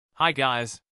Hi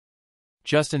guys.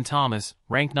 Justin Thomas,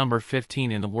 ranked number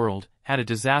 15 in the world, had a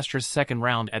disastrous second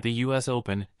round at the US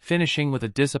Open, finishing with a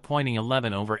disappointing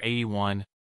 11/81.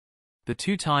 The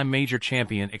two-time major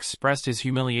champion expressed his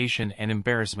humiliation and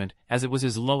embarrassment as it was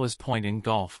his lowest point in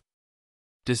golf.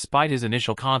 Despite his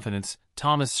initial confidence,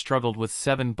 Thomas struggled with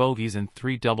 7 bogeys and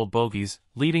 3 double bogeys,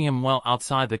 leaving him well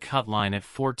outside the cut line at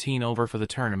 14 over for the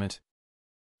tournament.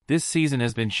 This season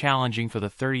has been challenging for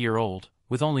the 30-year-old,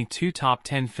 with only 2 top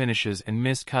 10 finishes and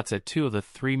missed cuts at 2 of the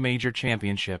 3 major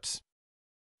championships.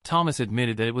 Thomas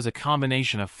admitted that it was a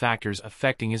combination of factors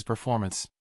affecting his performance.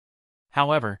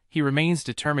 However, he remains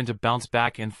determined to bounce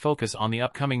back and focus on the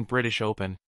upcoming British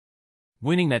Open.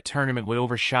 Winning that tournament would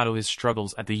overshadow his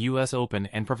struggles at the US Open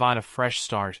and provide a fresh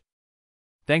start.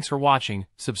 Thanks for watching,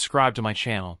 subscribe to my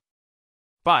channel.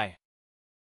 Bye.